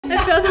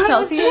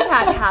Chelsea has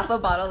had half a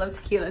bottle of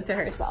tequila to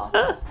herself.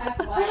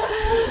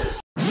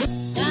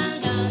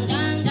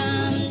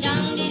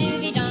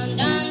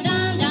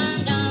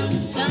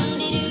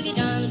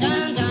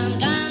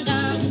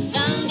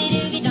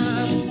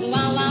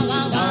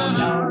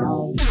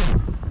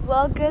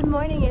 Well, good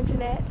morning,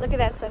 internet. Look at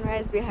that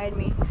sunrise behind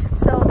me.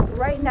 So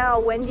right now,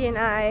 Wendy and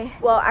I,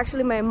 well,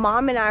 actually my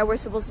mom and I were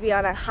supposed to be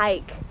on a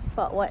hike,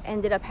 but what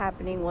ended up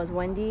happening was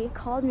Wendy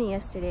called me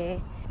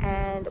yesterday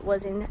and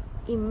was in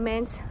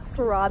immense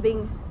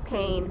throbbing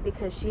pain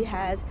because she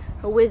has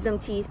her wisdom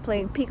teeth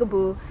playing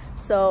peekaboo.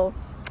 So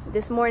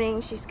this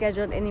morning she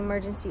scheduled an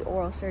emergency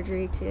oral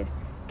surgery to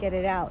get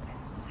it out.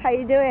 How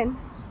you doing?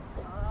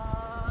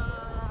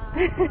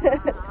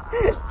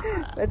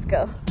 Let's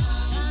go.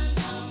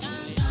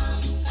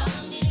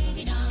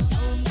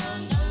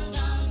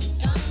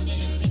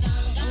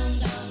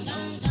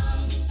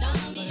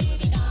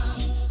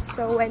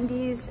 So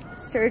Wendy's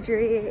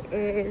surgery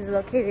is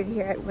located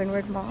here at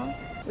Windward Mall.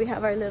 We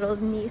have our little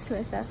niece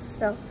with us,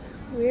 so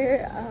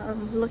we're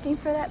looking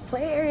for that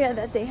play area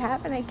that they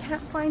have, and I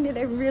can't find it.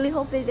 I really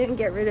hope they didn't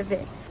get rid of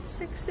it.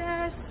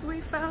 Success!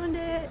 We found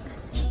it!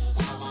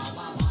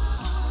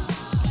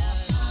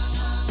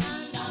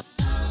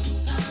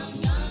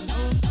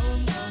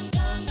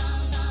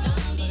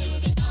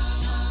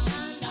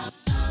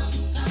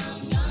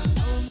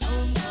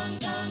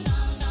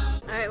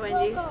 Alright,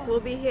 Wendy, we'll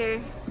be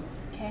here.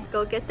 Okay.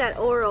 Go get that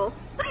oral.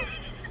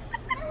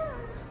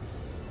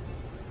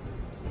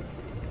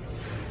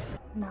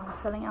 Now we're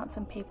filling out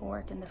some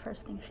paperwork, and the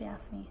first thing she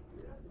asked me,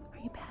 "Are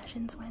you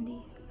passions,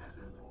 Wendy?"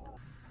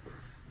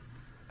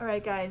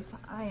 Alright guys,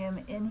 I am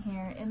in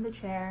here in the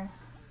chair,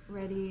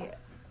 ready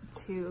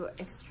to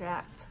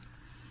extract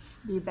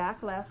the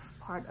back left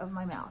part of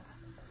my mouth.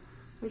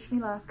 Wish me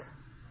luck.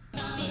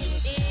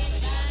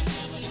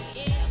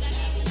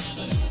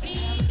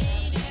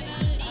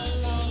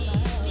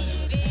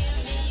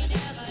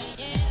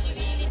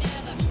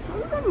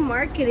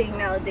 Marketing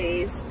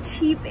nowadays,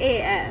 cheap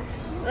AF.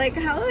 Like,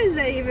 how is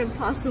that even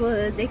possible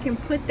that they can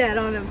put that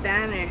on a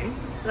banner,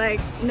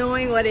 like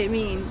knowing what it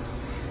means?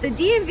 The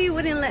DMV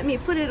wouldn't let me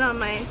put it on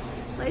my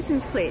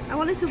license plate. I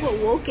wanted to put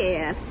woke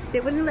AF. They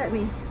wouldn't let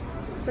me,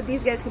 but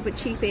these guys can put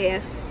cheap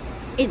AF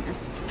in a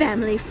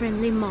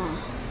family-friendly mall.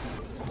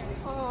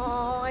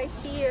 Oh, I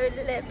see your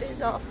lip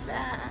is all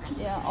fat.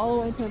 Yeah, all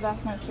the way to the back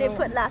of my They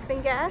put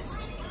laughing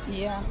gas?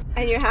 Yeah.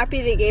 And you're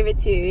happy they gave it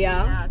to you,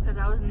 yeah? Yeah, because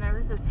I was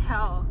nervous as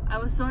hell. I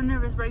was so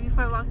nervous right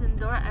before I walked in the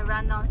door, I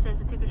ran downstairs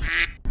to take a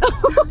shit.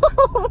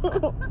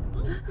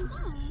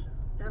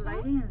 The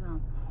lighting is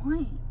on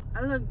point.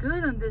 I look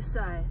good on this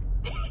side.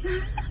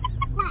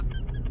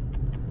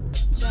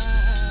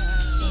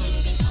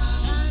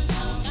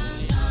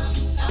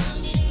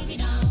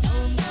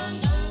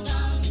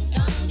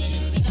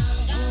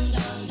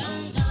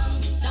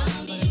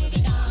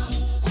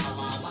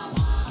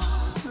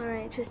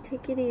 Alright, just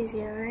take it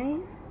easy, alright?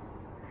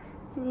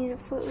 You need a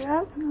foot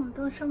rub? No,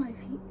 don't show my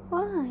feet.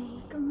 Why?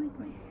 Don't like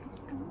my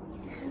feet. Don't.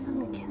 On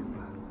the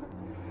camera.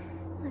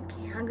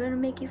 Okay, I'm gonna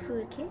make you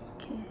food, okay?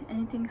 Okay,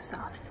 anything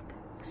soft.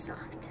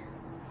 Soft.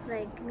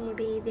 Like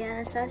maybe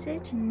Vienna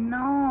sausage?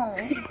 No.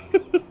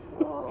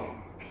 Oh.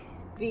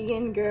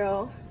 Vegan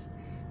girl.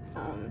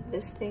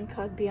 This thing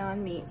called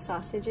Beyond Meat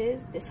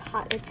sausages. This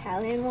hot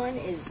Italian one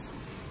is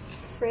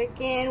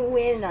freaking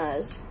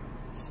winners.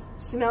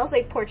 Smells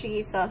like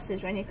Portuguese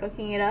sausage when you're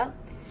cooking it up,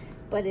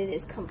 but it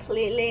is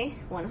completely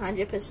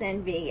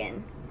 100%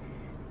 vegan.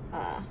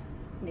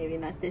 Maybe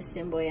not this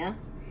symbol, yeah?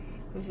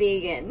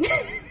 Vegan.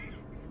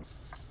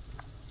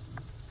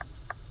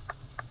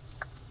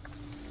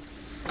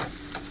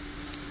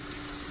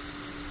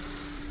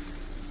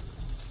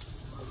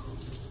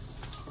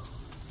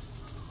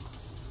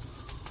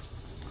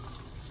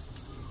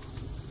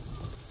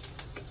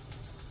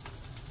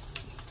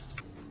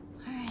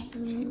 Alright.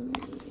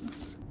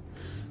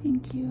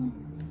 Thank you.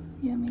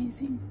 You're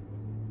amazing.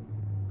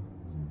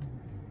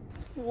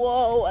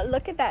 Whoa,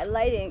 look at that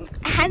lighting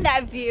and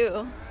that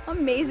view. How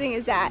amazing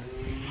is that?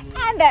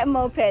 And that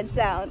moped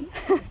sound.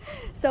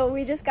 So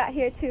we just got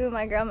here to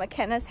my girl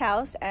McKenna's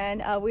house,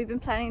 and we've been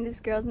planning this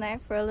girls'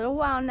 night for a little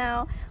while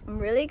now. I'm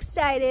really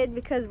excited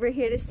because we're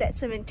here to set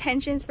some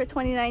intentions for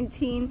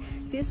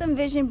 2019, do some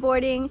vision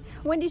boarding.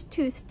 Wendy's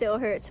tooth still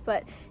hurts,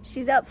 but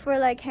she's up for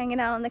like hanging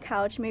out on the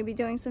couch, maybe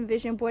doing some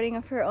vision boarding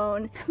of her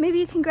own. Maybe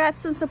you can grab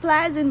some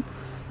supplies and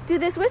do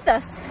this with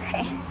us.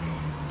 Hey,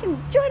 you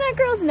can join our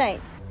girls'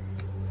 night.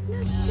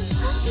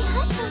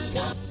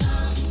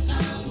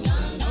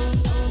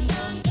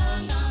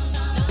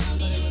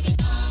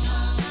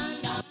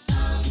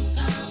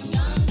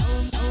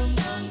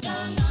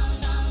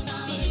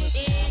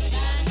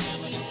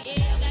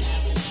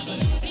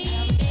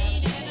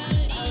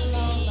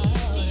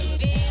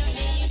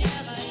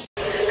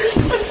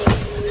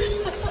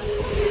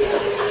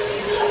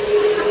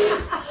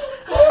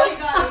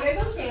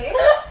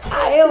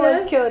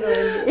 Killed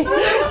Wendy.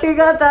 You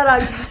got that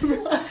on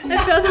camera.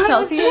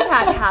 Chelsea has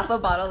had half a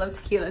bottle of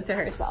tequila to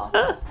herself.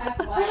 I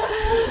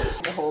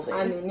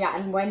mean, yeah,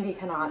 and Wendy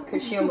cannot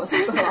because she almost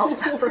fell out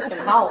the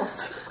freaking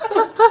house.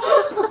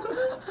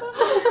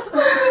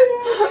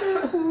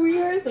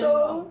 We are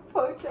so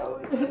fucked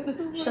up.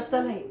 Shut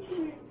the lights.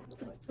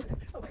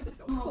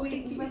 Oh,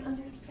 we went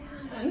under the fan.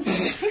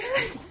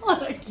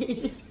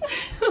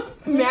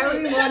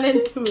 Mary 1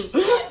 and 2.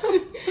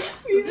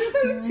 These are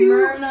the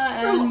two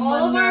from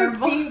all of our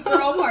big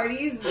girl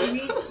parties.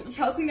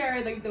 Chelsea and I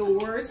are like the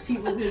worst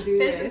people to do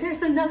this.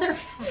 There's another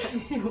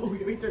fan.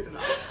 We turned it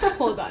off.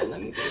 Hold on,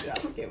 let me turn it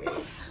off. Okay, wait.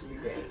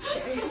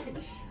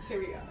 Here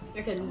we go.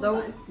 Okay,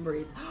 don't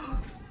breathe.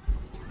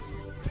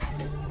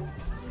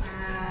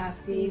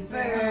 Happy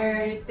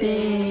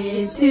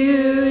birthday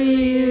to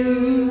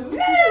you.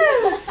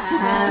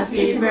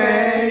 Happy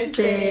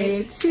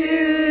birthday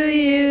to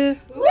you.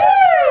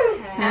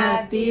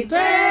 Happy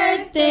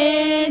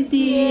birthday,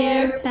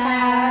 dear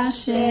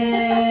Pashyn.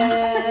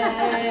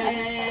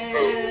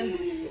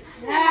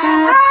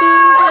 Happy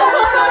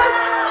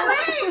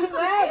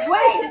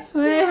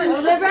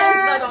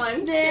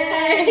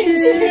birthday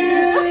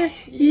to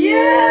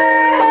you.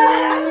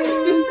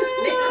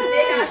 Make a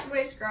big ass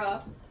wish,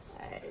 girl.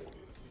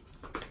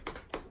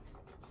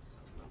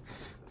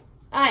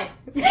 Aye.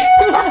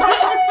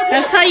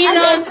 That's how you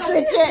know.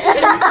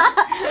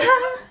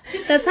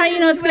 That's how you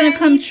know it's gonna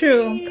come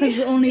true, because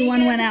only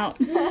one went out.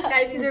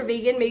 Guys, these are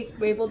vegan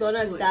maple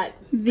donuts that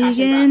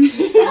Vegan.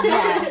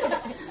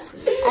 Yes.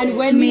 And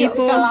Wendy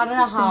Maple. fell out of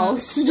the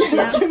house.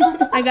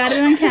 Yeah. I got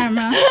it on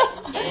camera.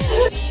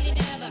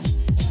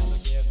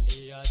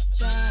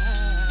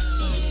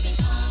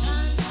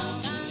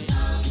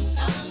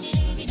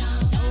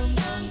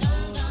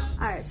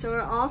 Alright, so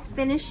we're all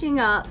finishing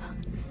up,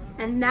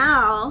 and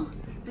now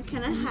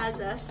McKenna has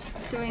us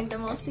doing the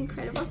most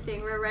incredible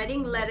thing. We're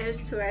writing letters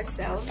to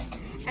ourselves.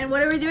 And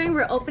what are we doing?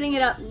 We're opening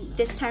it up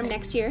this time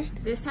next year.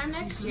 this time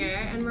next year,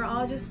 and we're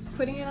all just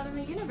putting it out in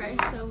the universe.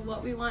 So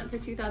what we want for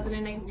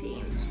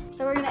 2019.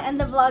 So we're gonna end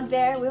the vlog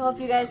there. We hope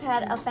you guys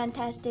had a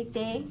fantastic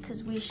day,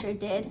 because we sure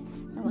did.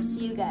 And we'll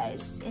see you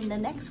guys in the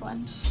next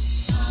one.